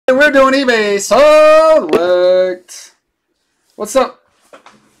we're doing eBay. So it worked. What's up,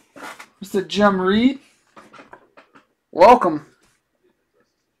 Mr. Jim Reed? Welcome.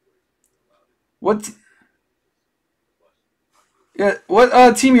 What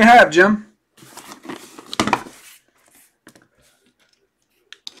team you have, Jim?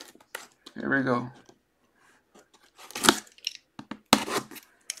 Here we go.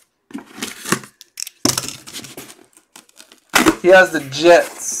 He has the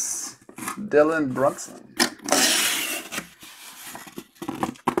Jets. Dylan Brunson.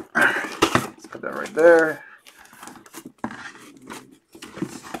 Let's put that right there.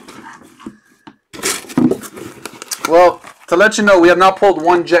 Well, to let you know, we have not pulled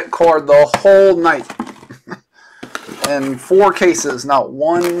one Jet card the whole night. In 4 cases, not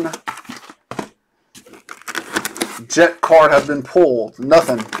one Jet card has been pulled.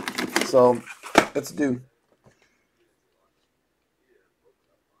 Nothing. So, let's do.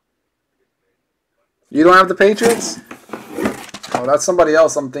 You don't have the Patriots? Oh, that's somebody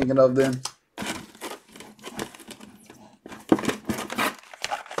else I'm thinking of then.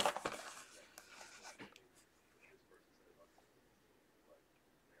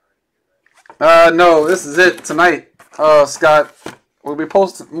 No, this is it tonight. Scott, we'll be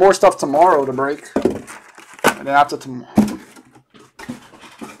posting more stuff tomorrow to break. And then after tomorrow.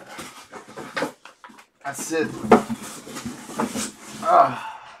 That's it.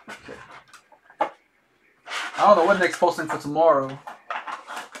 Okay. I don't know what Nick's posting for tomorrow.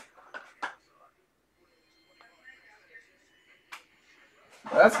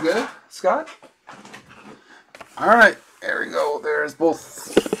 That's good, Scott. All right, there we go. There's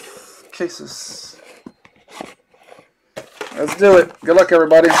both cases. Let's do it. Good luck,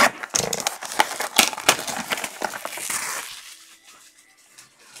 everybody.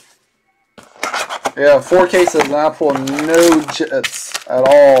 Yeah, 4 cases, and I pull no Jets at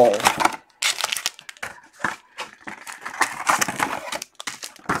all.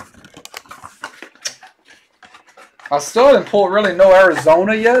 I still didn't pull really no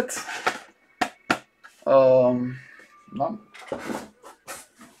Arizona yet. Not.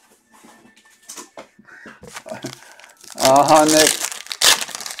 Nick.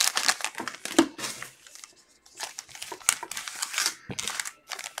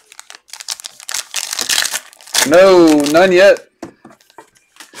 No, none yet.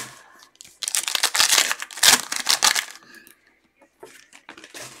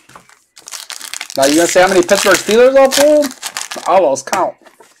 Now you gonna say how many Pittsburgh Steelers I pulled? I lost count.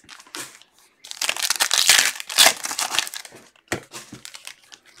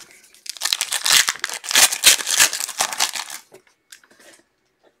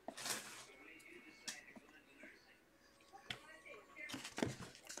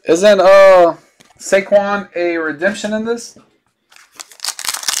 Isn't Saquon a redemption in this?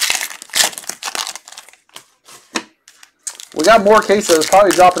 We got more cases.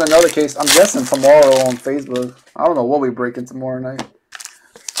 Probably dropping another case. I'm guessing tomorrow on Facebook. I don't know what we breaking tomorrow night.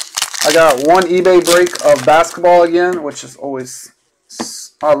 I got one eBay break of basketball again, which is always...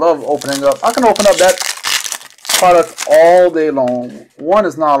 I love opening up. I can open up that product all day long. 1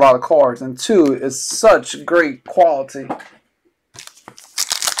 is not a lot of cards, and 2 is such great quality.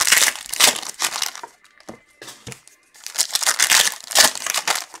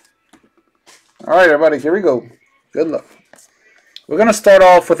 All right, everybody, here we go. Good luck. We're going to start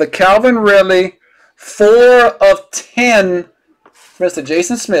off with a Calvin Ridley 4 of 10. Mr.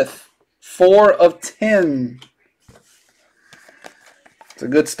 Jason Smith, 4 of 10. It's a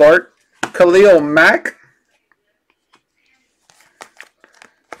good start. Khalil Mack.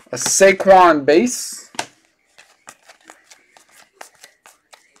 A Saquon base.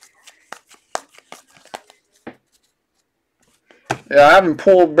 Yeah, I haven't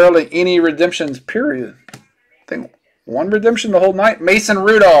pulled barely any redemptions, period. I think 1 redemption the whole night. Mason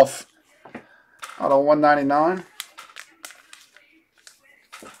Rudolph out of 199.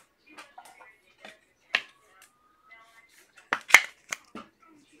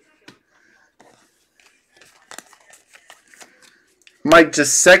 Mike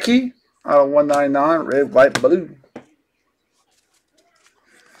Gesicki out of 199. Red, white, blue.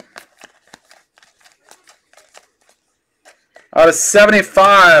 Out of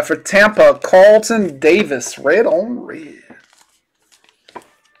 75 for Tampa, Carlton Davis. Red on red.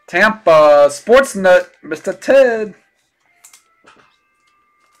 Tampa, Sports Nut, Mr. Ted.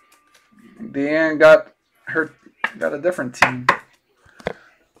 Deanne got a different team.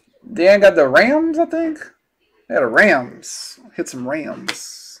 Deanne got the Rams, I think. They had a Rams. Hit some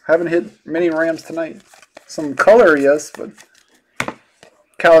Rams. Haven't hit many Rams tonight. Some color, yes, but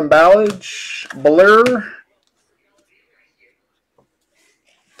Callum Ballage, Blur.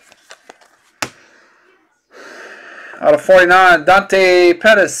 Out of 49, Dante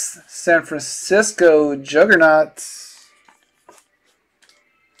Pettis, San Francisco Juggernaut.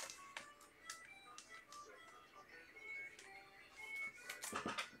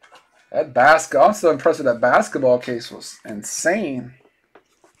 That basketball, I'm so impressed with that basketball case, was insane.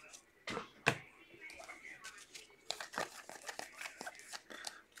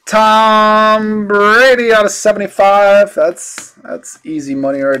 Tom Brady out of 75. That's easy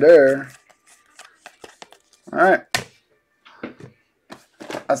money right there. All right.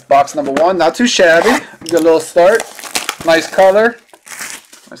 That's box number 1. Not too shabby. Good little start. Nice color.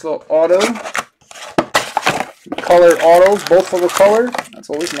 Nice little auto. Colored autos, both for the color. That's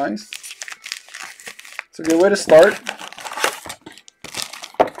always nice. It's a good way to start.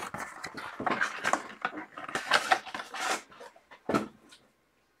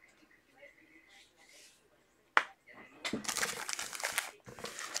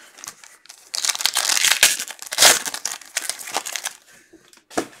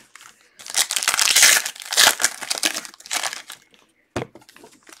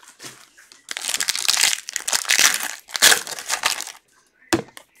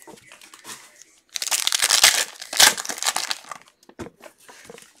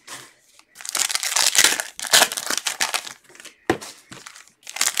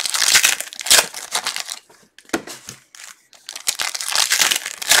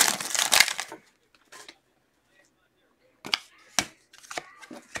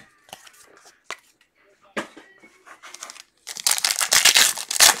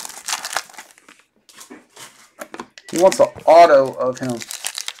 He wants an auto of him.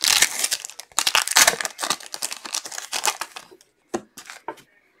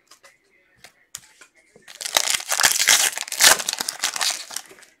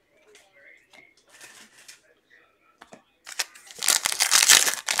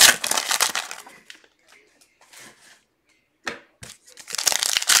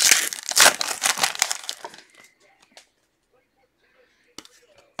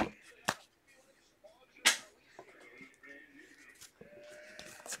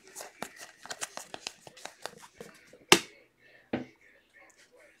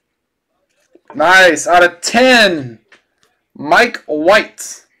 Nice. Out of 10. Mike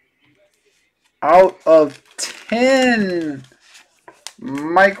White. Out of 10.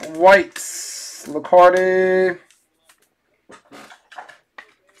 Mike White. Lacardi.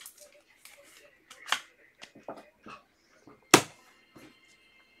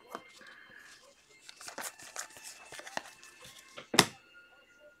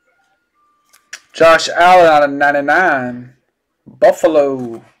 Josh Allen out of 99.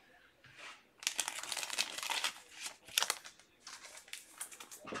 Buffalo.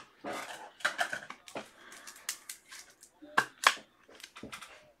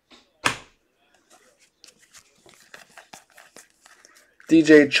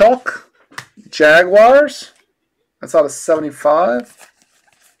 DJ Chalk, Jaguars. That's out of 75.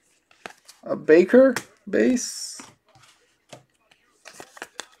 A Baker base.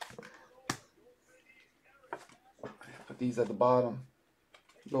 Put these at the bottom.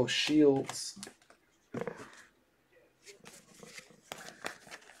 Little shields.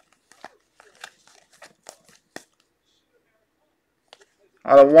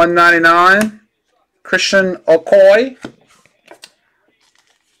 Out of 199, Christian Okoye.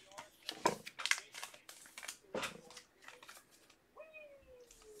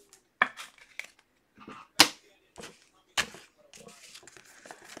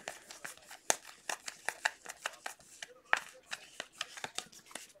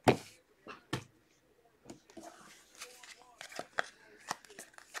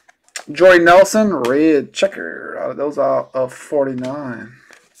 Jordy Nelson, red checker. Those are of 49.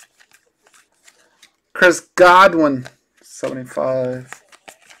 Chris Godwin, 75.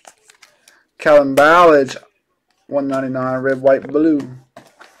 Calvin Ballage, 199. Red, white, blue.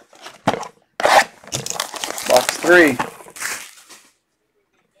 Box 3.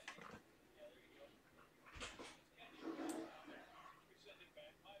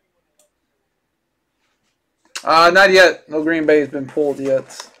 Not yet. No Green Bay has been pulled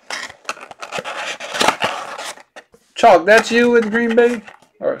yet. Chalk, that's you with Green Bay?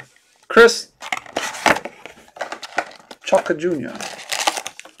 Or Chris? Chalka Jr.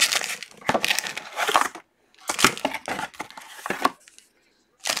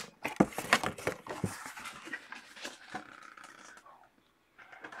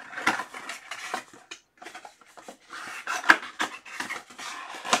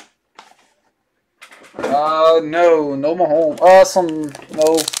 No Mahomes.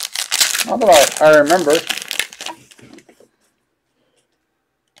 No, not that I remember.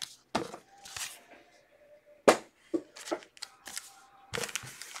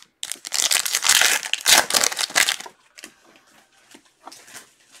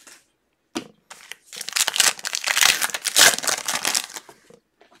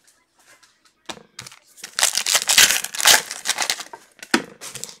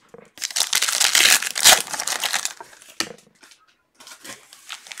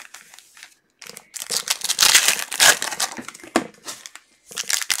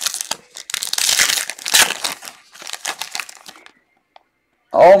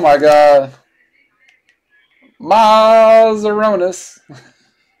 Oh my God. Mazaronis.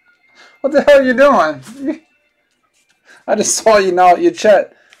 What the hell are you doing? I just saw you now at your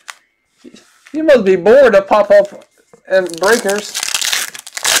chat. You must be bored to pop up in breakers.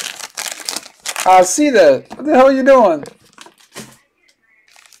 I see that. What the hell are you doing?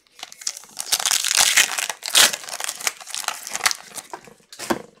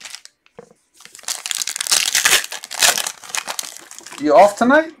 You off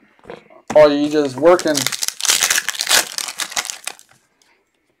tonight? Or are you just working?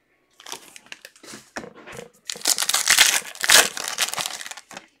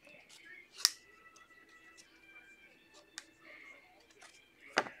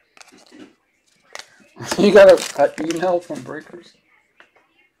 You got an email from breakers?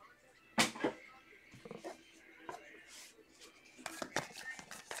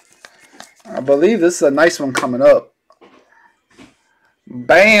 I believe this is a nice one coming up.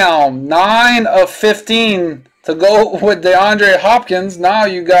 Bam! 9 of 15 to go with DeAndre Hopkins. Now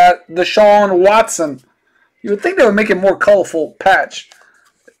you got Deshaun Watson. You would think they would make it more colorful patch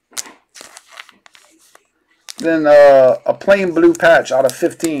than a plain blue patch out of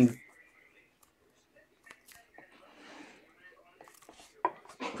 15.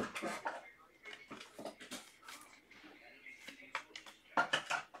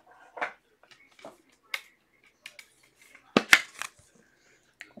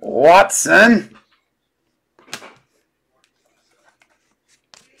 Watson.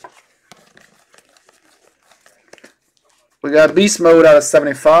 We got Beast Mode out of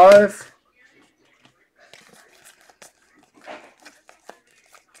 75.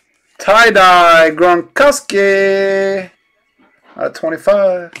 Tie-dye Gronkowski out of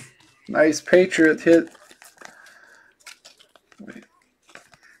 25. Nice Patriot hit.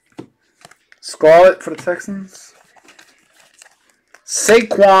 Scarlet for the Texans.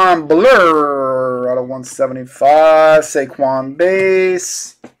 Saquon Blur out of 175. Saquon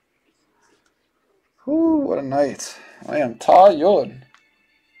base. Ooh, what a night. I am tired.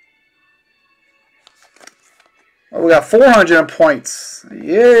 Oh, we got 400 points.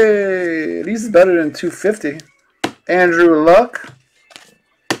 Yay. These is better than 250. Andrew Luck.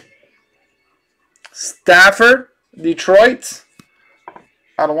 Stafford, Detroit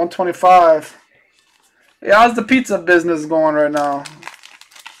out of 125. Yeah, how's the pizza business going right now?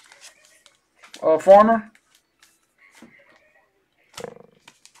 Farmer?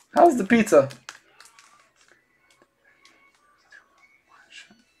 How's the pizza?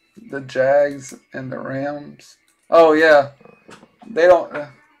 The Jags and the Rams. Oh, yeah. They don't...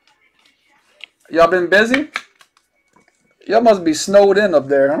 y'all been busy? Y'all must be snowed in up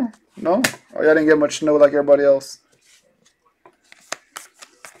there, huh? No? Or y'all didn't get much snow like everybody else?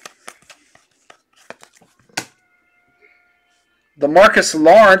 DeMarcus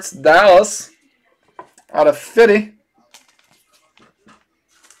Lawrence, Dallas, out of 50.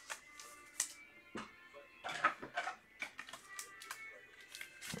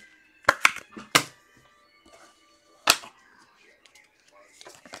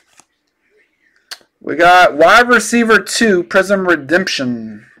 We got wide receiver 2, Prism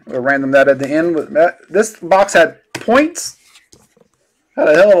Redemption. We'll random that at the end. This box had points. Had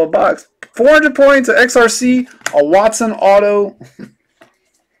a hell of a box. 400 points, an XRC, a Watson auto.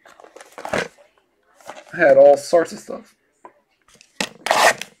 Had all sorts of stuff.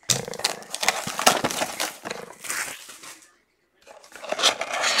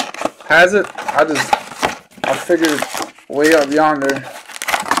 Has it? I figured way up yonder.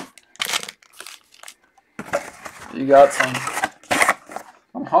 You got some.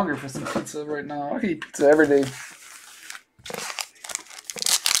 I'm hungry for some pizza right now. I can eat pizza every day.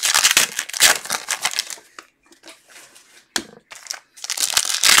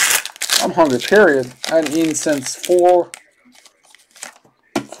 I'm hungry, period. I hadn't eaten since 4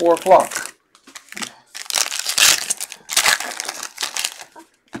 o'clock.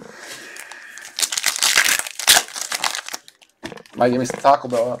 Might give me some Taco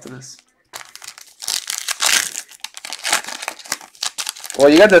Bell after this. Well,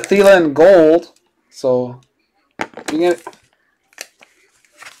 you got the Thielen gold, so you get.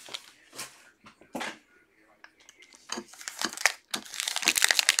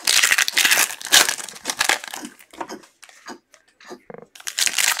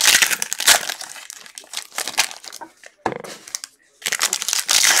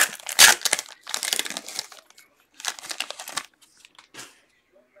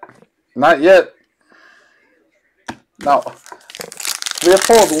 Not yet. No. We have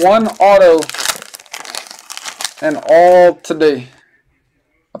pulled one auto and all today.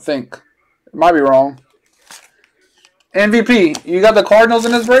 I think. It might be wrong. MVP, you got the Cardinals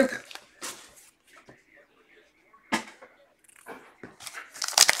in this break?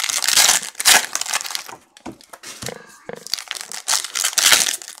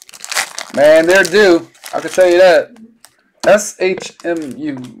 Man, they're due. I can tell you that.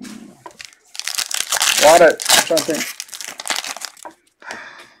 SHMU. Why that? I'm trying to think.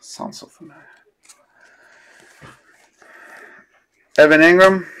 Sounds so familiar. Evan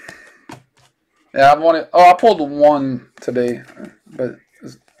Ingram. Yeah, I wanted. Oh, I pulled one today, but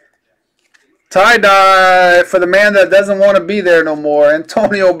tie dye for the man that doesn't want to be there no more.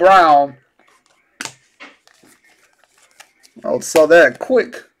 Antonio Brown. I'll sell that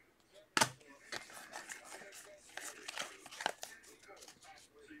quick.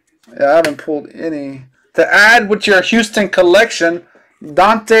 Yeah, I haven't pulled any. To add with your Houston collection,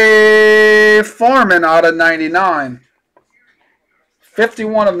 Dante Foreman out of 99.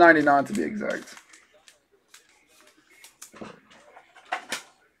 51 of 99 to be exact.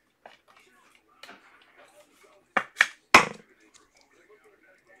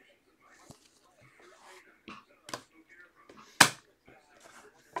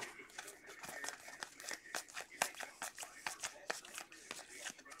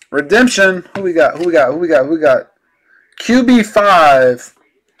 Redemption. Who we got? We got QB5,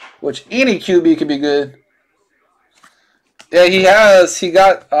 which any QB could be good. Yeah, he has. He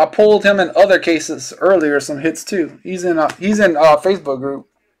got. I pulled him in other cases earlier. Some hits too. He's in. Facebook group.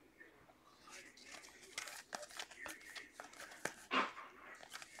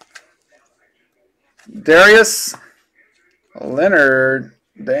 Darius Leonard.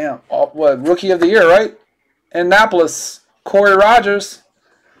 Damn. What, rookie of the year, right? Annapolis. Corey Rogers.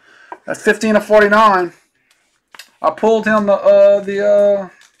 That's 15 of 49. I pulled him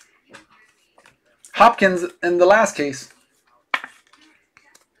the Hopkins in the last case.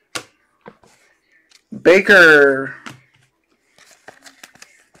 Baker.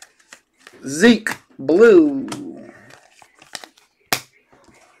 Zeke. Blue.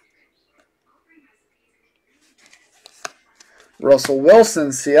 Russell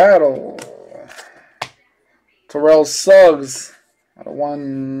Wilson, Seattle. Terrell Suggs out of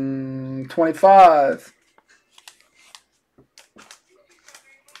 125.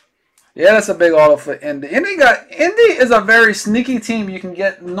 Yeah, that's a big auto for Indy. Indy is a very sneaky team you can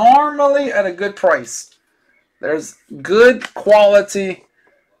get normally at a good price. There's good quality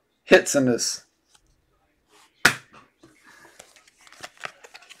hits in this.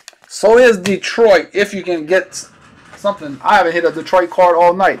 So is Detroit, if you can get something. I haven't hit a Detroit card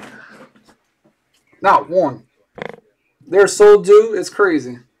all night. Not one. They're so due, it's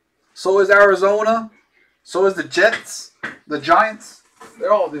crazy. So is Arizona. So is the Jets. The Giants.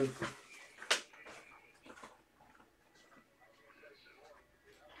 They're all due.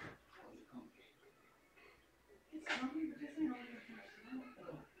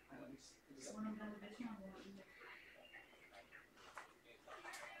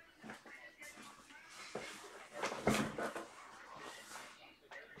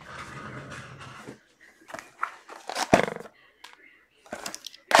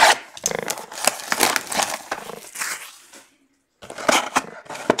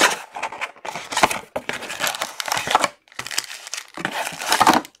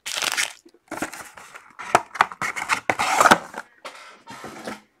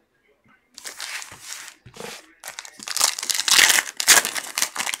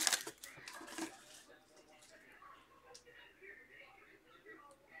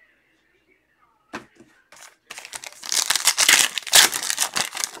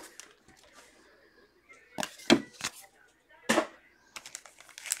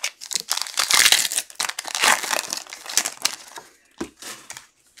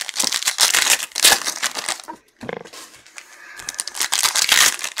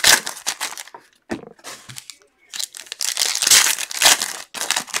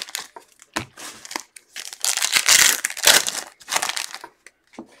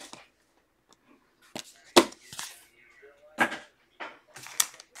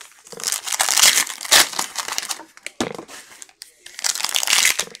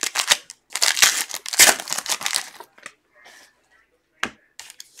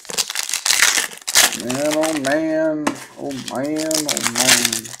 Man, oh man, oh man, oh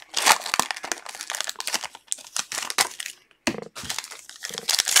man.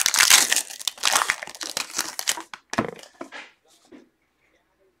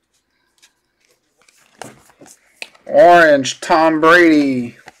 Orange, Tom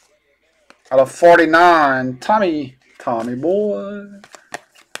Brady out of 49. Tommy boy.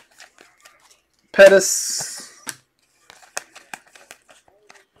 Pettis.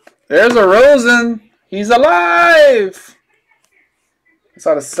 There's a Rosen. He's alive! It's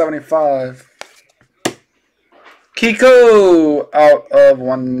out of 75. Kiko out of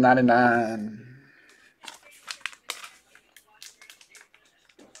 199.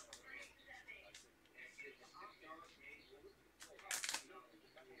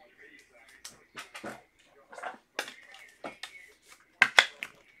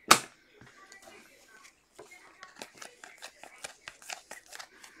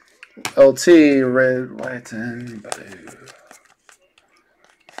 LT, red, white, and blue.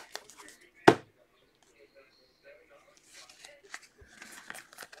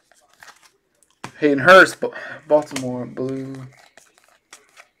 Hayden Hurst, Baltimore, blue.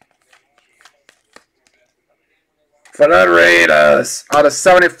 For the Raiders, out of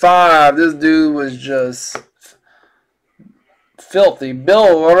 75, this dude was just filthy.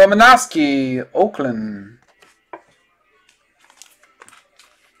 Bill Romanowski, Oakland.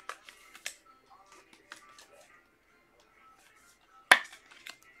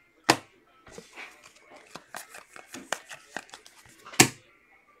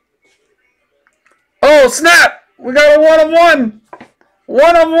 Oh, snap! We got a 1 of 1.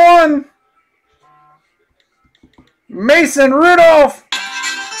 1 of 1. Mason Rudolph.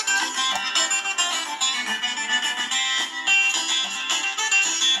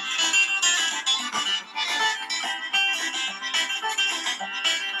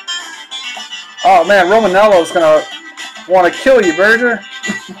 Oh, man, Romanello's going to want to kill you, Berger.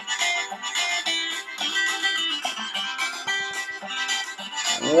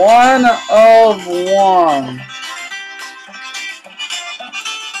 One of 1.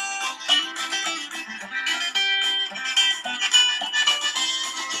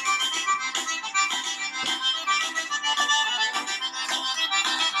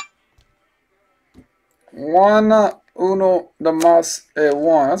 Uno de más at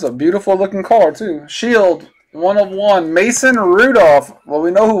 1. That's a beautiful looking card too. Shield, 1 of 1. Mason Rudolph. Well,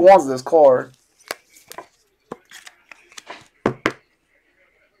 we know who wants this card.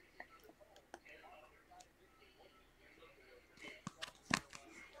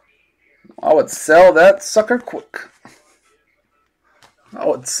 I would sell that sucker quick. I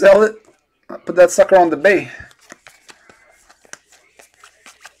would sell it. I'd put that sucker on the bay.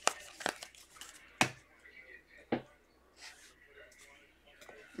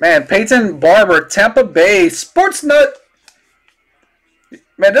 Man, Peyton Barber, Tampa Bay, Sports Nut.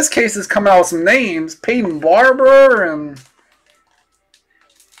 Man, this case is coming out with some names. Peyton Barber and...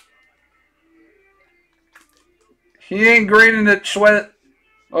 He ain't grading it, Sweat.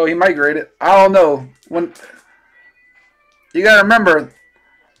 Oh, he might grade it. I don't know. When you got to remember,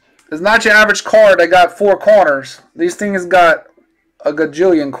 it's not your average card that got 4 corners. These things got a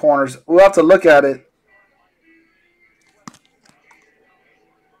gajillion corners. We'll have to look at it.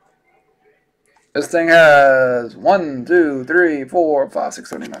 This thing has 1, 2, 3, 4, 5, 6,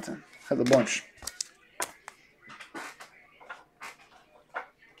 7, 8, 9, 10. Has a bunch.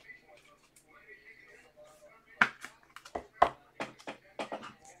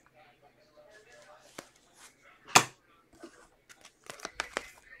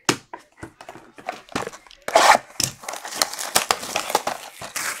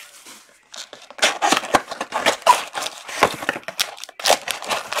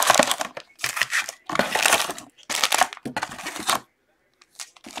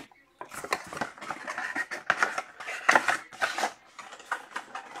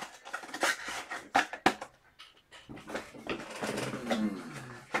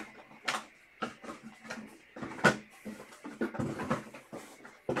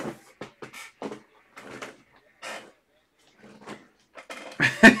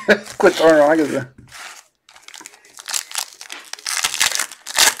 Quit throwing around. I guess.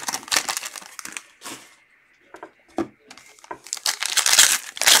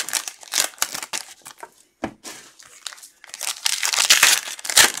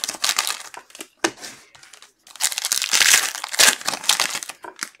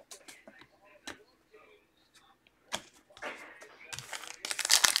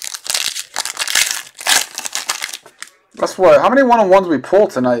 That's what. How many 1-on-1s we pulled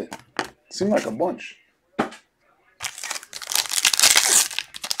tonight? Seemed like a bunch.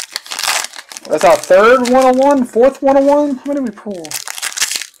 That's our 3rd 1-on-1, 4th 1-on-1. How many did we pull?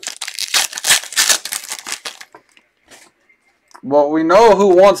 Well, we know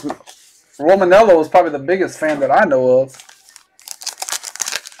who wants. Romanello is probably the biggest fan that I know of.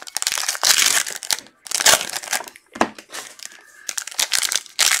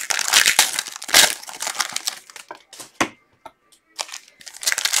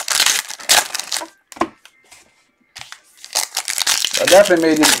 definitely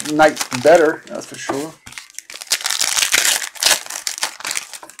made the night better, that's for sure.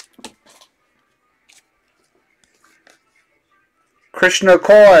 Krishna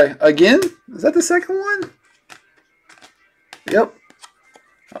Koi again? Is that the second one? Yep.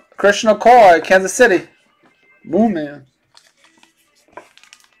 Krishna Koi, Kansas City. Boom, man.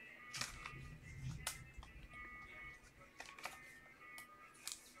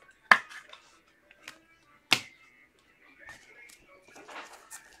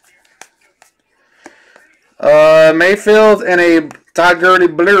 Mayfield and a Todd Gurley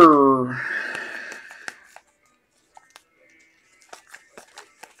blur.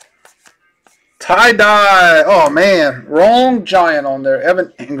 Tie-dye. Oh, man. Wrong Giant on there.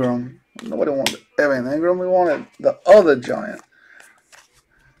 Evan Ingram. Nobody wanted Evan Ingram. We wanted the other Giant.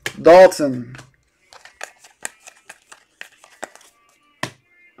 Dalton.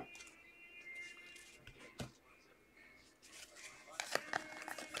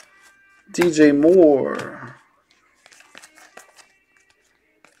 DJ Moore.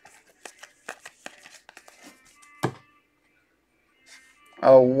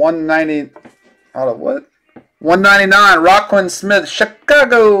 Oh, 190. Out of what? 199. Roquan Smith.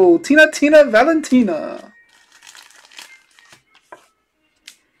 Chicago. Tina Valentina.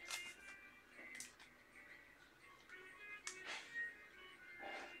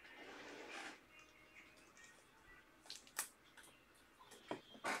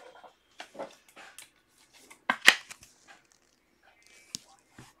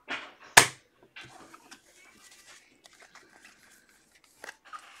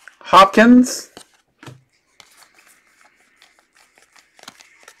 Hopkins.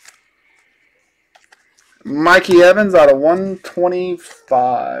 Mikey Evans out of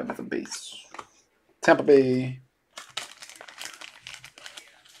 125 with a base. Tampa Bay.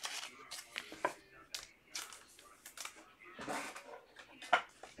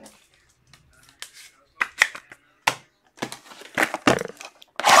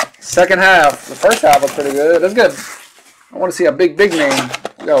 Second half. The first half was pretty good. That's good. I want to see a big name.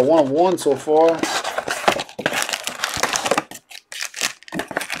 We got a 1 of 1 so far.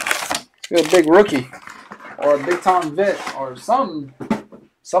 Get a big rookie. Or a big time vet. Or some.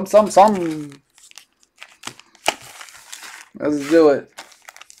 Let's do it.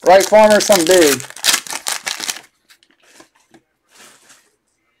 Right farmer, some big.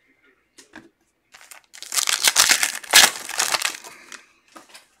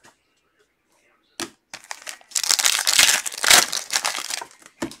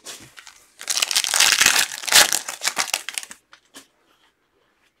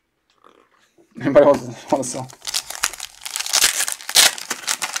 Anybody else want to sell?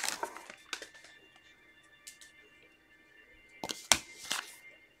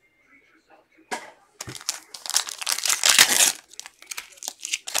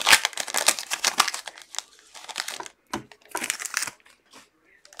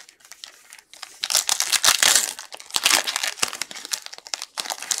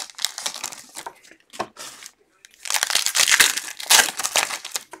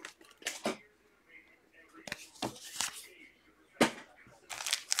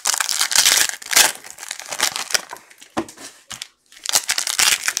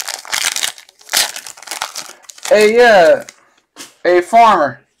 Hey, yeah. Hey,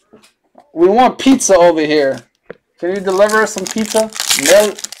 farmer. We want pizza over here. Can you deliver us some pizza?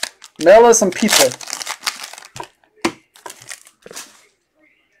 Mail us some pizza.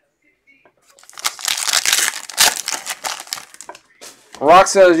 Rock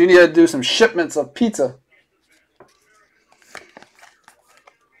says you need to do some shipments of pizza.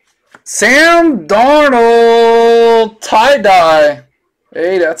 Sam Darnold tie-dye.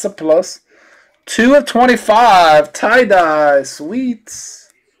 Hey, that's a plus. 2 of 25. Tie-dye. Sweet.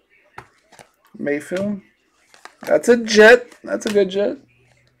 Mayfield. That's a jet. That's a good jet.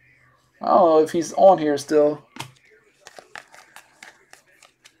 I don't know if he's on here still.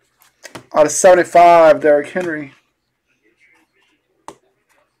 Out of 75, Derrick Henry.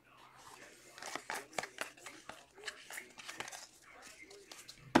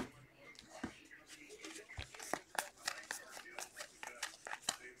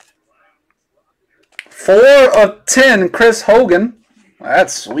 Four of 10, Chris Hogan.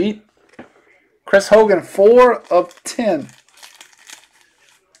 That's sweet. Chris Hogan, 4 of 10.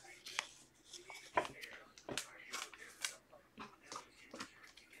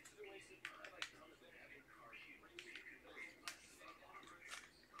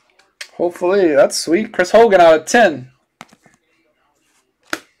 Hopefully, that's sweet. Chris Hogan out of 10.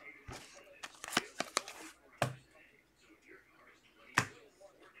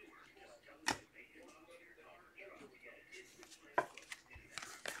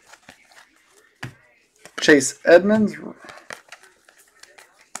 Chase Edmonds.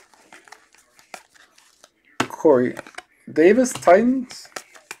 Corey Davis, Titans.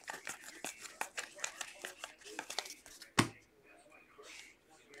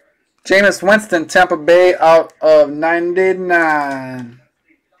 Jameis Winston, Tampa Bay, out of 99.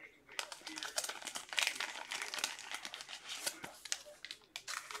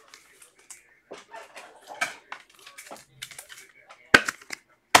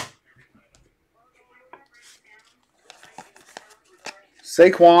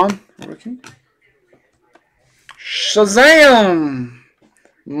 Saquon, rookie. Shazam!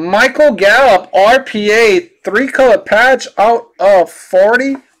 Michael Gallup, RPA, 3-color patch, out of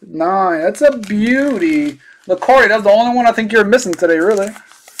 49. That's a beauty. LaCarty, that's the only one I think you're missing today, really.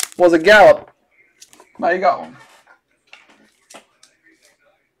 Was a Gallup. Now you got one.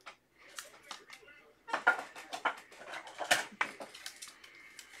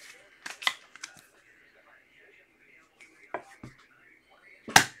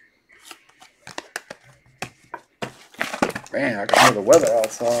 Man, I can hear the weather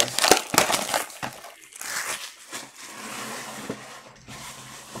outside.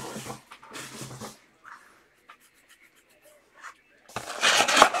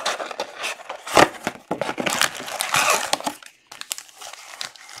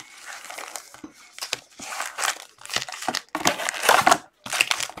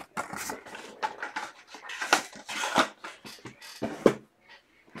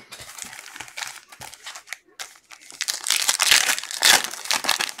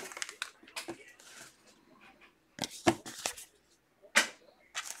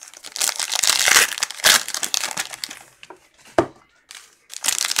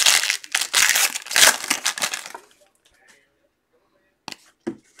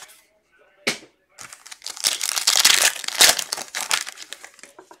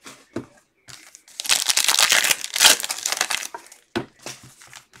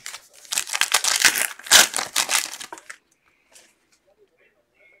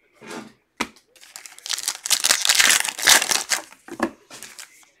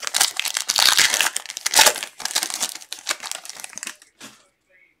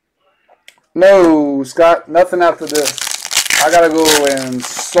 No, Scott, nothing after this. I gotta go and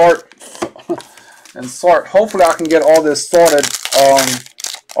sort Hopefully I can get all this sorted.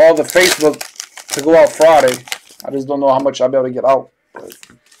 All the Facebook to go out Friday. I just don't know how much I'll be able to get out. But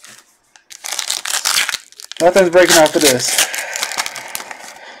nothing's breaking after this.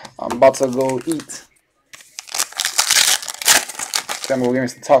 I'm about to go eat. Then we'll give me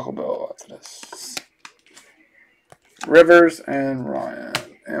some Taco Bell after this. Rivers and Ryan.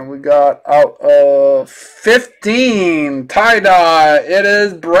 And we got out of 15 tie-dye. It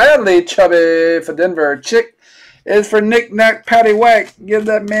is Bradley Chubby for Denver. Chick is for Nick Nack Patty Whack. Give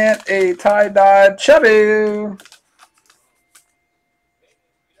that man a tie-dye Chubby.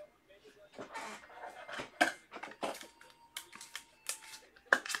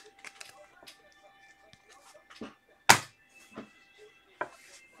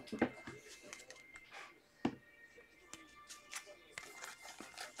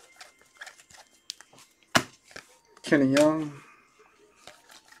 Kenny Young.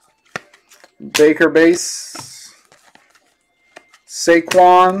 Baker base.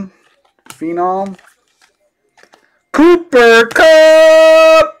 Saquon. Phenom. Cooper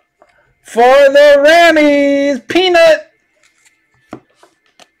Kupp for the Rammies. Peanut.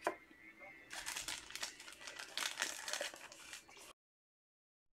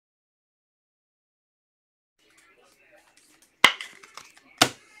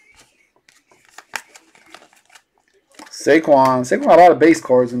 Saquon a lot of base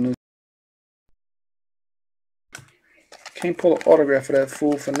cards in this. Can't pull an autograph for that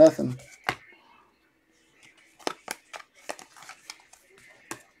fool for nothing.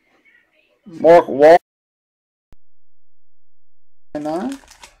 Mark Wall. 9.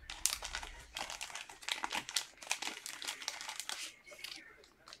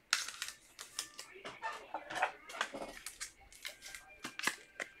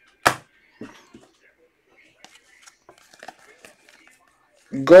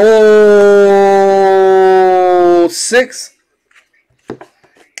 Gold 6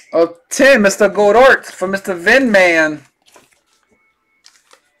 of 10, Mr. Goldart for Mr. Vinman.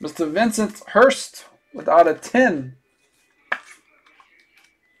 Mr. Vincent Hurst without a 10.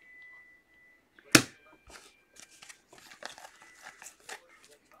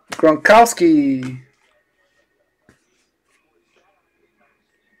 Gronkowski.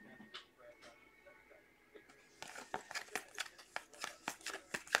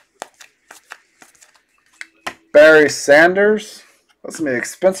 Barry Sanders. That's gonna be an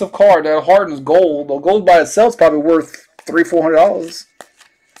expensive card. That Harden's gold. The gold by itself is probably worth $300-400.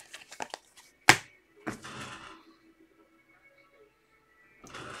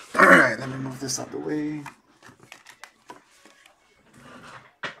 All right, let me move this out the way.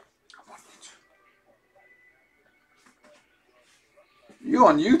 You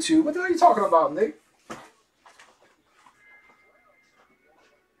on YouTube? What the hell are you talking about, Nick?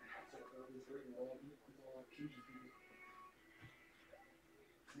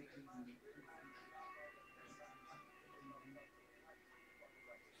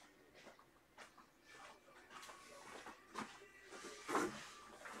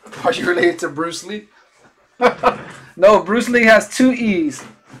 Are you related to Bruce Lee? No, Bruce Lee has 2 E's.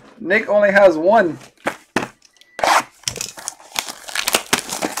 Nick only has 1.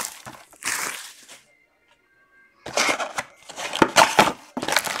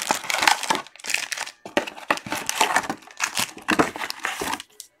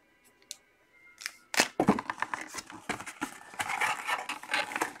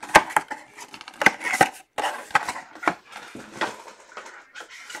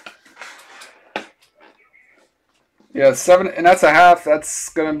 Yeah, 7, and that's a half. That's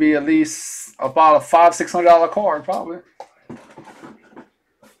gonna be at least about a $500-600 card, probably.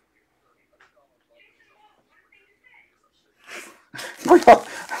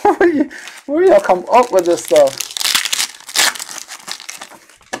 Where y'all come up with this stuff?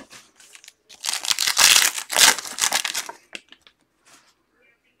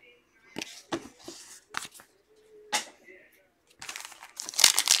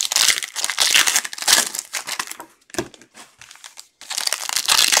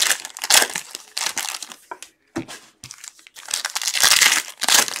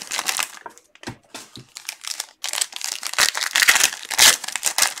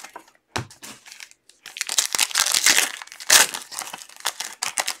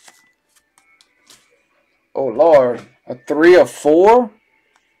 Oh Lord, a 3 of 4.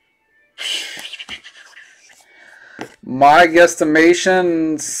 My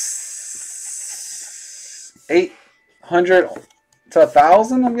guesstimation, 800 to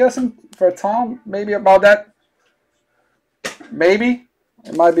 1,000. I'm guessing for Tom, maybe about that. Maybe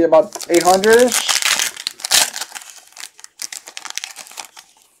it might be about 800.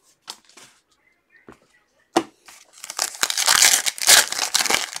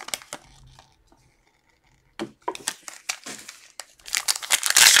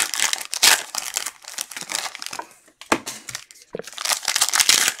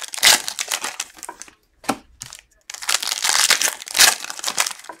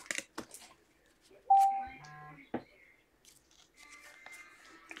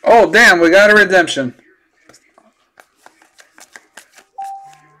 Oh, damn, we got a redemption.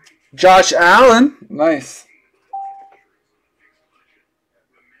 Josh Allen. Nice.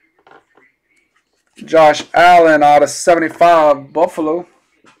 Josh Allen out of 75, Buffalo.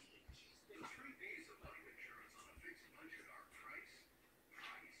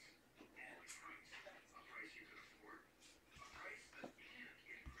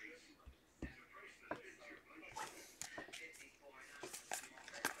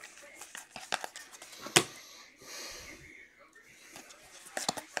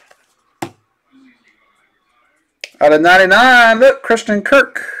 Out of 99, look, Christian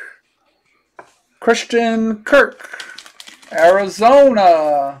Kirk. Christian Kirk,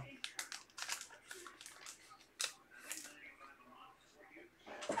 Arizona.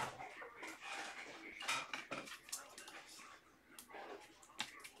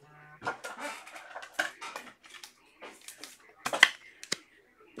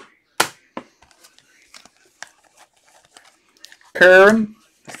 Curran.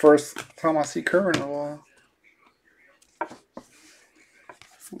 First time I see Curran in a while.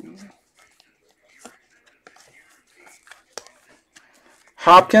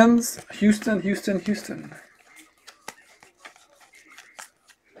 Hopkins, Houston, Houston, Houston.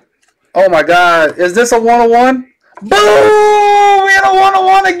 Oh my God, is this a 101? Boom! We had a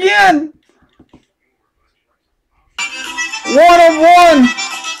 101 again. 101.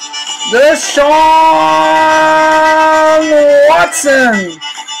 Deshaun Watson.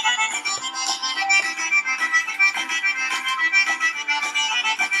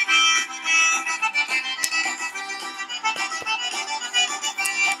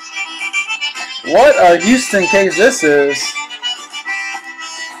 What a Houston case this is.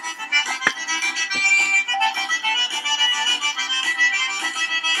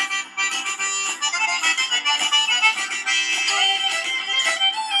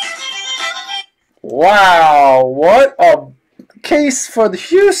 Wow, what a case for the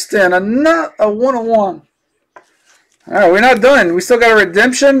Houston. A 101. All right, we're not done. We still got a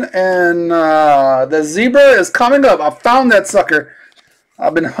redemption, and the zebra is coming up. I found that sucker.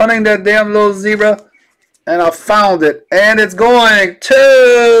 I've been hunting that damn little zebra, and I found it. And it's going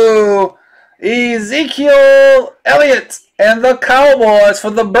to Ezekiel Elliott and the Cowboys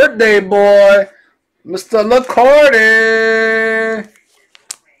for the birthday boy, Mr. LaCarty.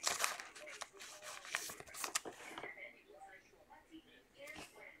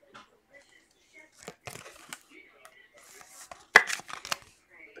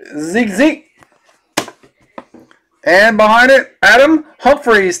 Zeke. And behind it, Adam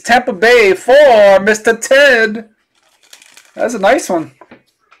Humphries, Tampa Bay for Mr. Ted. That's a nice one.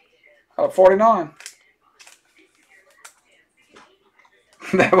 Out of 49.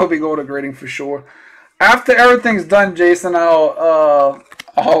 That will be going to grading for sure. After everything's done, Jason, I'll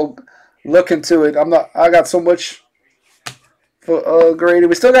look into it. I got so much for grading.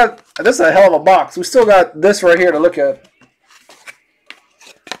 We still got, this is a hell of a box. We still got this right here to look at.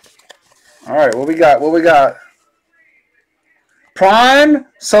 All right, what we got? What we got? Prime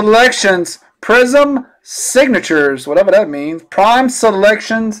Selections, Prism Signatures, whatever that means. Prime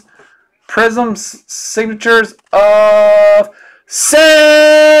Selections, Prism Signatures of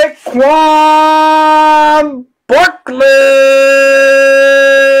Saquon Barkley.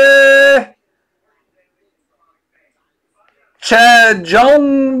 Chad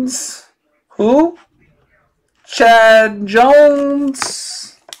Jones. Who? Chad Jones.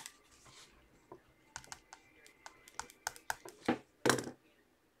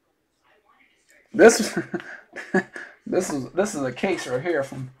 This is a case right here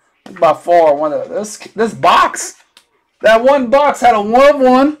from by far one of this box. That one box had a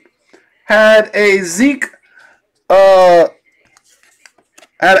 1/1, had a Zeke, had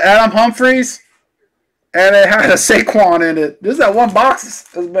Adam Humphries, and it had a Saquon in it. Just that one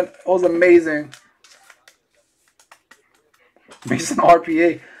box was amazing. Mason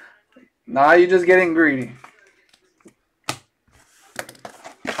RPA. Now you're just getting greedy.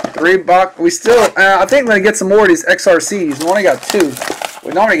 3 bucks. We still, I think we're going to get some more of these XRCs. We only got 2.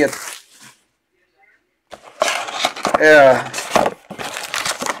 We normally get, yeah.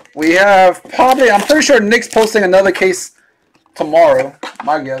 We have probably, I'm pretty sure Nick's posting another case tomorrow,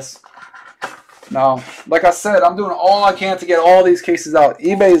 my guess. Now, like I said, I'm doing all I can to get all these cases out.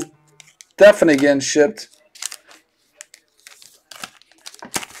 eBay is definitely getting shipped.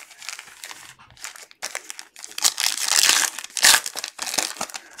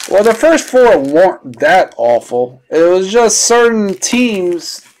 Well, the first 4 weren't that awful. It was just certain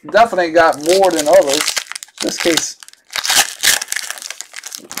teams definitely got more than others. In this case,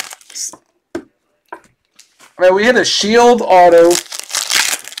 I mean, we hit a Shield auto.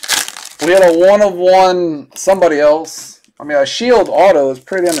 We had a 1/1 somebody else. I mean, a Shield auto is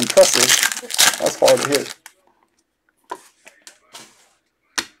pretty unimpressive. That's hard to hit.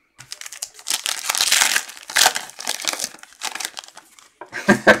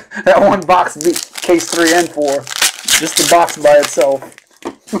 That one box beat case 3 and 4. Just the box by itself.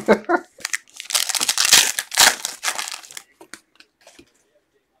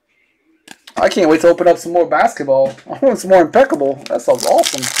 I can't wait to open up some more basketball. I want some more impeccable. That sounds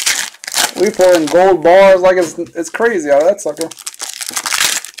awesome. We pulling gold bars like it's crazy out of that sucker.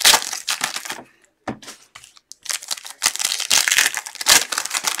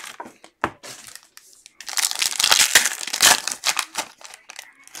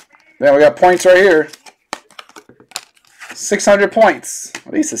 Then we got points right here. 600 points.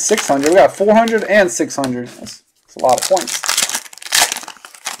 At least it's 600. We got 400 and 600. That's a lot of points.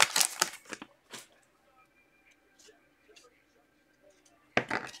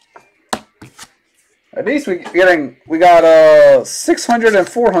 At least we got 600 and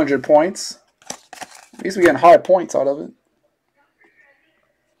 400 points. At least we're getting high points out of it.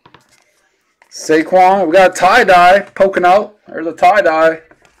 Saquon, we got a tie-dye poking out. There's a tie-dye.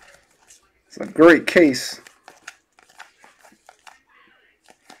 It's a great case.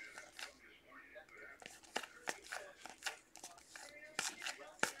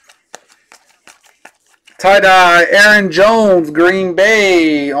 Tie-dye, Aaron Jones, Green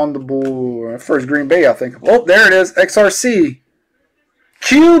Bay on the board. First Green Bay, I think. Oh, there it is. XRC.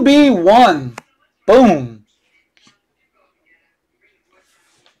 QB1. Boom.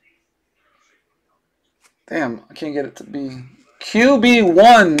 Damn, I can't get it to be.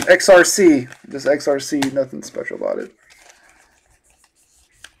 QB1 XRC. Just XRC, nothing special about it.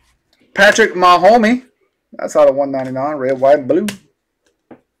 Patrick Mahomes. That's out of 199. Red, white, blue.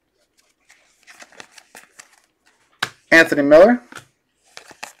 Anthony Miller.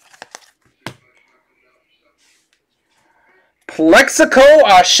 Plexico,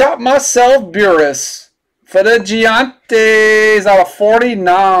 I shot myself, Burris. For the Giantes out of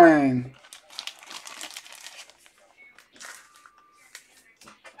 49.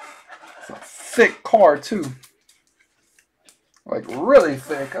 It's a thick card too. Like really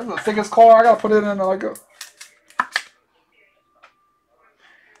thick. That's the thickest card. I gotta put it in like a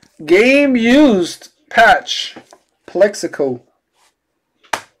game used patch. Plexico.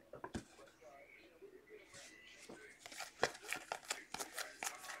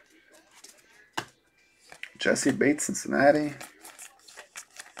 Jesse Bates, Cincinnati.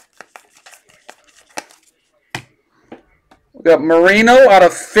 We got Marino out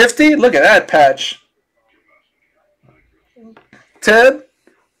of 50. Look at that patch. Ted.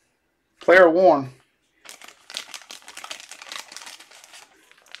 Player worn.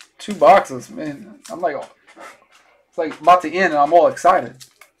 2 boxes, man. I'm like, it's like about to end and I'm all excited.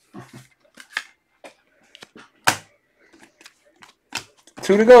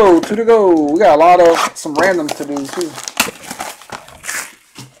 2 to go, 2 to go. We got a lot of some randoms to do too.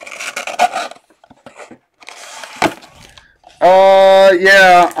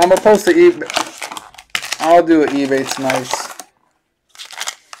 Yeah, I'm supposed to eBay. I'll do an eBay tonight.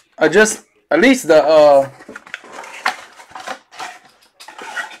 Just at least the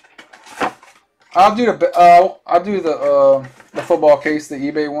I'll do the football case, the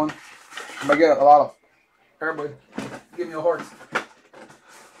eBay one. I'm gonna get a lot of everybody. Give me a horse.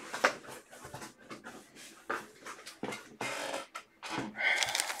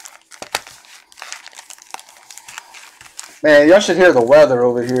 Man, y'all should hear the weather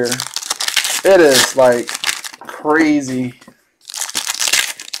over here. It is like crazy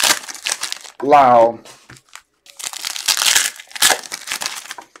loud.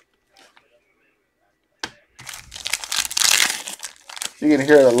 You can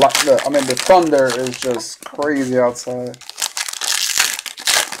hear the thunder is just crazy outside.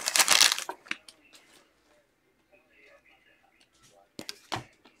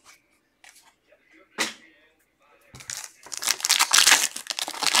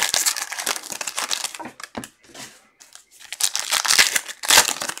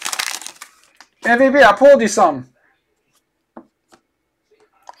 MVP, I pulled you some.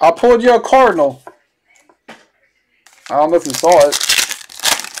 I pulled you a Cardinal. I don't know if you saw it,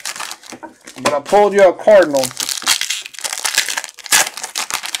 but I pulled you a Cardinal.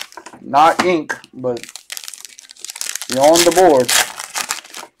 Not ink, but you're on the board.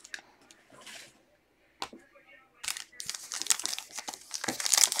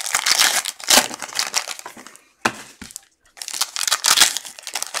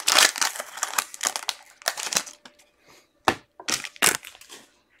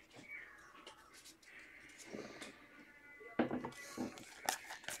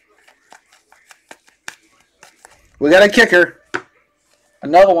 We got a kicker.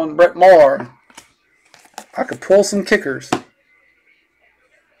 Another one, Brett Moore. I could pull some kickers.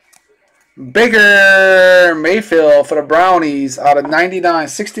 Baker Mayfield for the Brownies out of 99.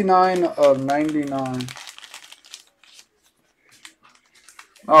 69 of 99.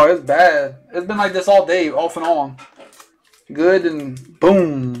 Oh, it's bad. It's been like this all day, off and on. Good and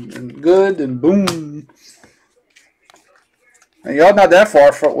boom. And good and boom. And y'all not that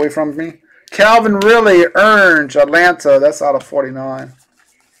far away from me. Calvin Ridley, Orange, Atlanta. That's out of 49.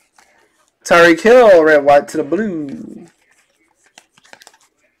 Tyreek Hill, red, white to the blue.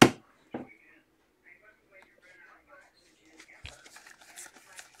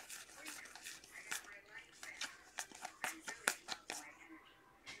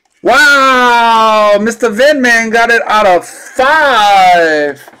 Wow! Mr. Vinman got it out of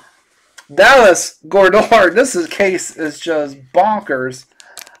 5. Dallas Goedert. This case is just bonkers.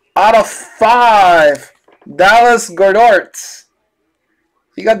 Out of 5, Dallas Goedert.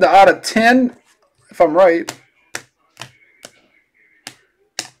 He got the out of 10, if I'm right.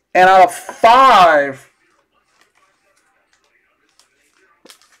 And out of 5.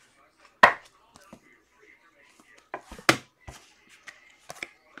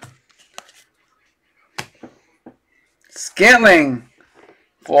 Scantling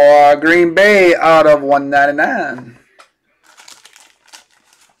for Green Bay out of 199.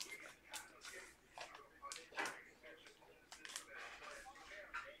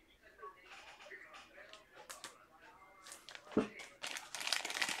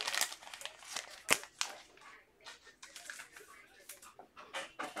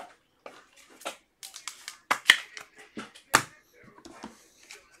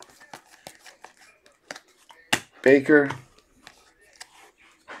 Baker,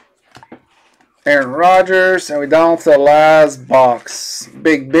 Aaron Rodgers, and we're down to the last box.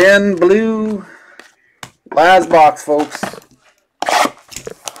 Big Ben, blue. Last box, folks.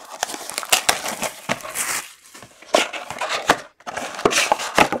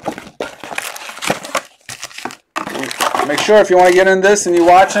 Make sure if you want to get in this and you're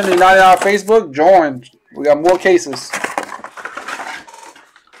watching, you're not on Facebook, join. We got more cases.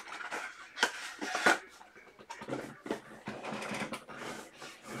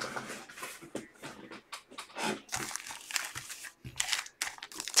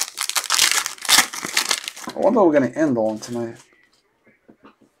 I wonder what we're going to end on tonight.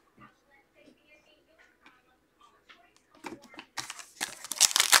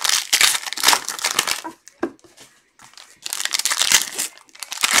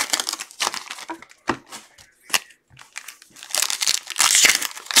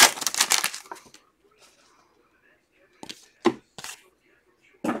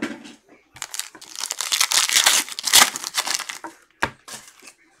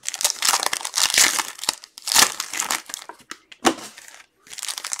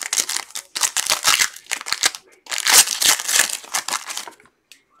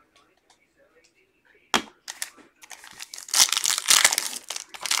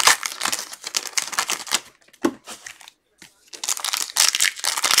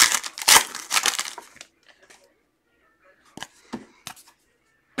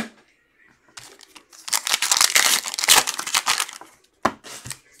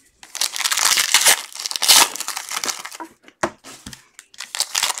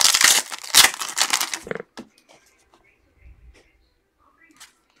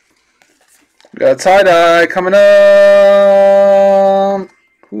 Got a tie-dye coming up.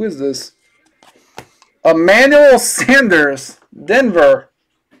 Who is this? Emmanuel Sanders, Denver.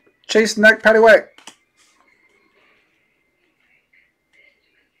 Chase neck, patty whack.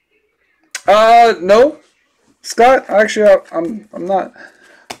 No. Scott, actually, I'm not.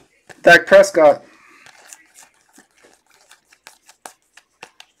 Dak Prescott.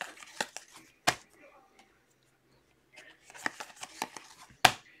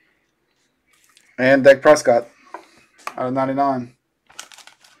 And Dak Prescott out of 99.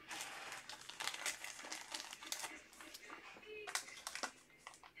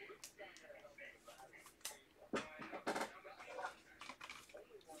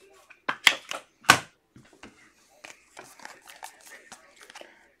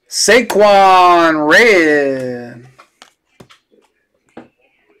 Saquon red.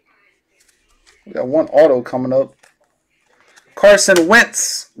 We got one auto coming up. Carson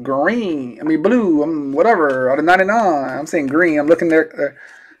Wentz, green. I mean, blue. Whatever. Out of 99. I'm saying green. I'm looking there.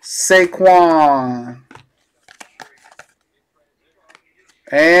 Saquon.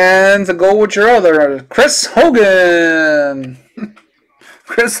 And to go with your other, Chris Hogan.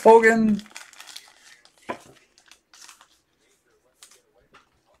 Chris Hogan.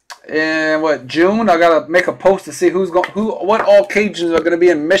 And what, June? I gotta make a post to see what all Cajuns are gonna be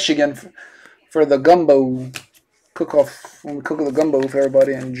in Michigan for the gumbo cook-off, when we cook the gumbo for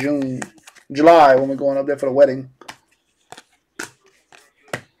everybody in July when we're going up there for the wedding.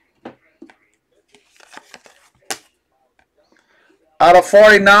 Out of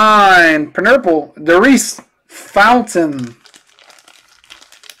 49, Purple, Darius Fountain.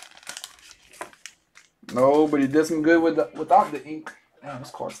 No, but he did some good without the ink. Damn,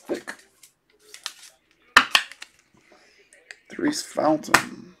 this card's thick. Darius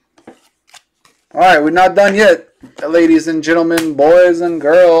Fountain. All right, we're not done yet, ladies and gentlemen, boys and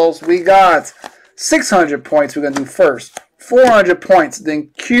girls. We got 600 points we're going to do first. 400 points, then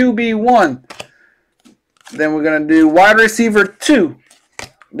QB1. Then we're going to do wide receiver 2.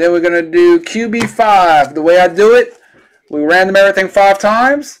 Then we're going to do QB5. The way I do it, we random everything 5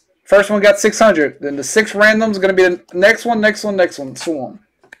 times. First one got 600. Then the 6 randoms are going to be the next one, next one, next one, so on.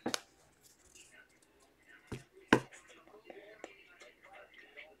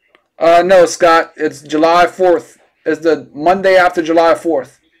 No, Scott. It's July 4th. It's the Monday after July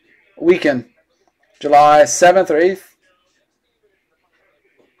 4th. Weekend. July 7th or 8th.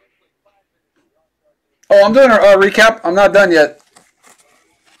 Oh, I'm doing a recap. I'm not done yet.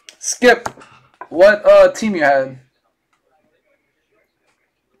 Skip. What team you had?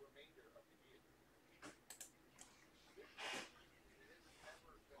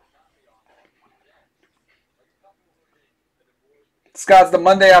 Scott's the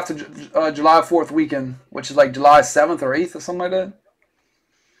Monday after July 4th weekend, which is like July 7th or 8th or something like that.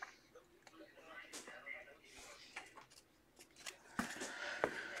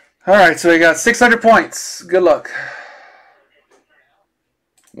 All right, so we got 600 points. Good luck.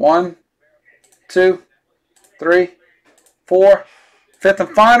 1, 2, 3, 4. Fifth and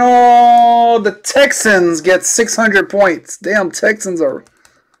final. The Texans get 600 points. Damn, Texans are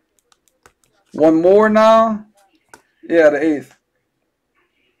one more now. Yeah, the 8th.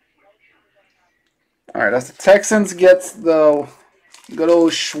 All right, that's the Texans gets the good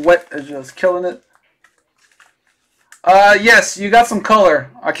old Schwett is just killing it. Yes, you got some color.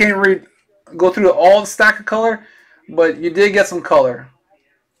 I can't go through all the stack of color, but you did get some color.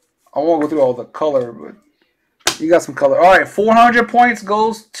 I won't go through all the color, but you got some color. All right, 400 points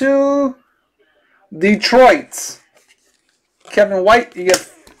goes to Detroit. Kevin White, you get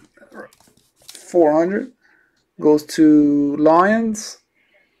 400. Goes to Lions.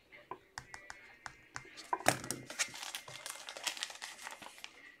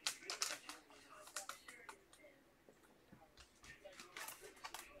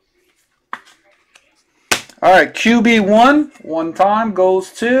 All right, QB1, one time,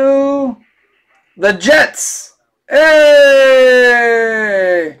 goes to the Jets. Hey!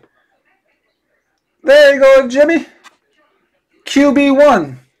 There you go, Jimmy.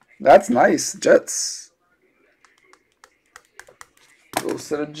 QB1. That's nice, Jets. Goes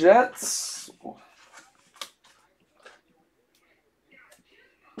to the Jets.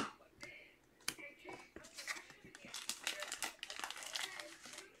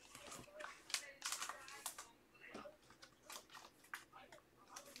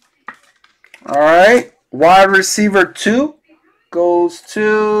 All right, wide receiver 2 goes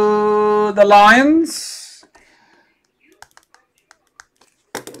to the Lions.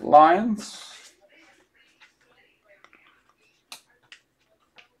 Lions.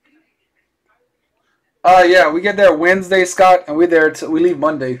 Yeah, we get there Wednesday, Scott, and we leave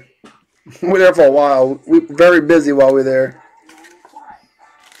Monday. We're there for a while. We're very busy while we're there.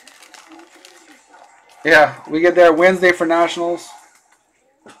 Yeah, we get there Wednesday for Nationals.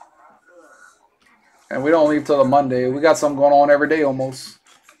 And we don't leave till the Monday. We got something going on every day almost.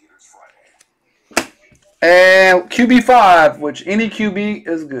 And QB5, which any QB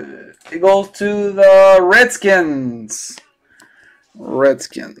is good. It goes to the Redskins.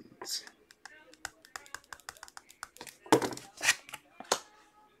 Redskins.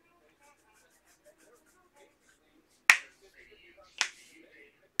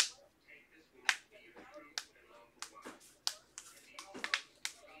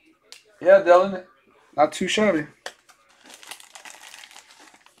 Yeah, Dylan. Not too shabby.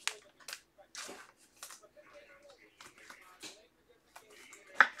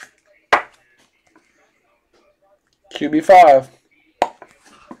 QB5.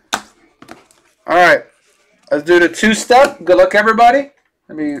 Alright. Let's do the 2-step. Good luck, everybody.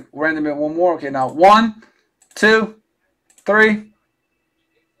 Let me random it one more. Okay, now 1, 2, 3.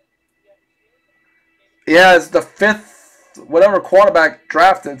 Yeah, it's the 5th, whatever quarterback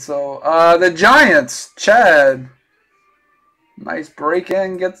drafted. So, the Giants, Chad. Nice break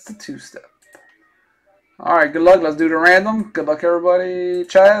in, gets the 2-step. Alright, good luck. Let's do the random. Good luck, everybody.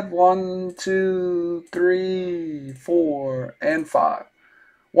 Chad, 1, 2, 3, 4, and 5.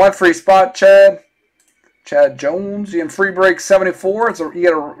 1 free spot, Chad. Chad Jones. You can free break 74. So you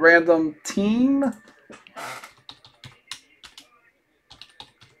get a random team.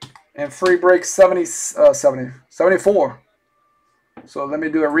 And free break 74. So let me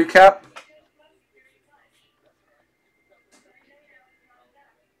do a recap.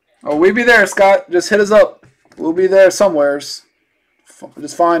 Oh, we'll be there, Scott. Just hit us up. We'll be there somewheres.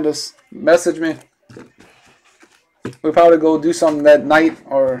 Just find us. Message me. We'll probably go do something that night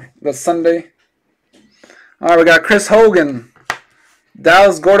or that Sunday. All right, we got Chris Hogan.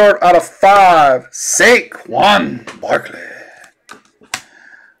 Dallas Goedert out of 5. Saquon Barkley.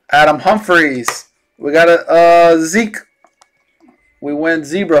 Adam Humphries. We got a Zeke. We went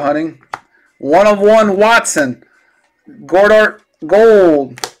zebra hunting. 1 of 1 Watson. Goedert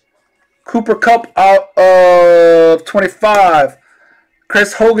gold. Cooper Kupp out of 25.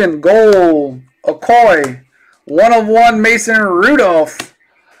 Chris Hogan gold. Okoye. 1 of 1 Mason Rudolph.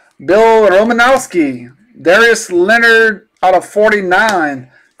 Bill Romanowski. Darius Leonard out of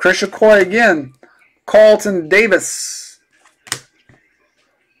 49. Chris Okoye again. Carlton Davis.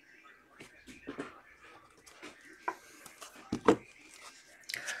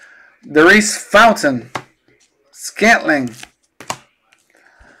 Darius Fountain. Scantling.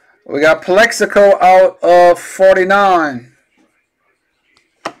 We got Plexico out of 49.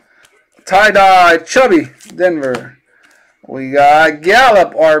 Tie-dye Chubby, Denver. We got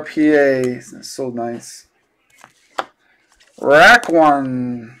Gallup RPA. That's so nice. Rack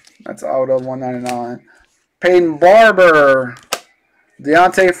 1. That's out of 199. Peyton Barber.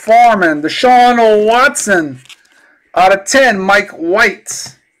 Deontay Foreman. Deshaun Watson. Out of 10, Mike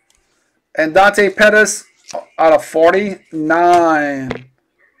White. And Dante Pettis out of 49.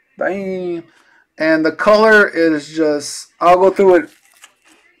 Dang. And the color is just, I'll go through it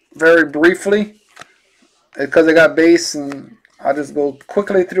very briefly because I got base and I'll just go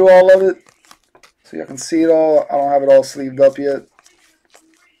quickly through all of it so you can see it all. I don't have it all sleeved up yet.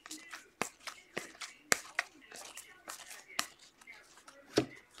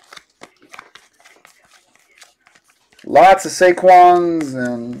 Lots of Saquons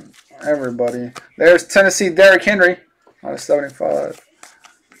and everybody. There's Tennessee Derrick Henry out of 75.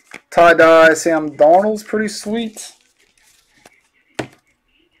 Tie-dye Sam Darnold's pretty sweet.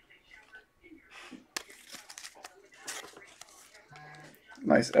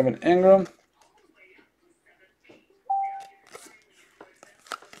 Nice Evan Ingram.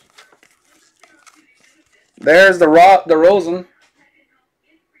 There's the Rosen.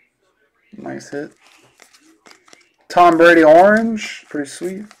 Nice hit. Tom Brady orange, pretty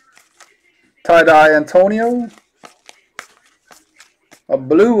sweet. Tie-dye Antonio. A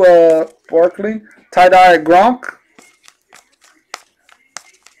blue Barkley. Tie-dye Gronk.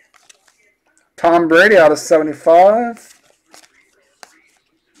 Tom Brady out of 75.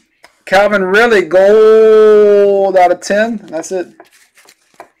 Calvin Ridley gold out of 10. That's it.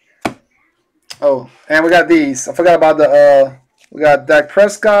 Oh, and we got these. I forgot about the we got Dak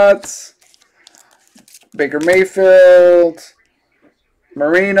Prescott's, Baker Mayfield,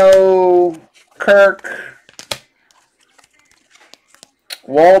 Marino, Kirk,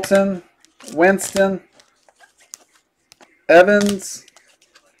 Walton, Winston, Evans,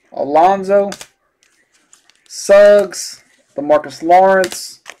 Alonzo, Suggs, DeMarcus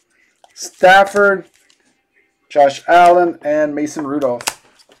Lawrence, Stafford, Josh Allen, and Mason Rudolph.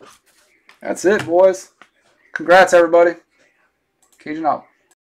 That's it, boys. Congrats, everybody. Cajun out.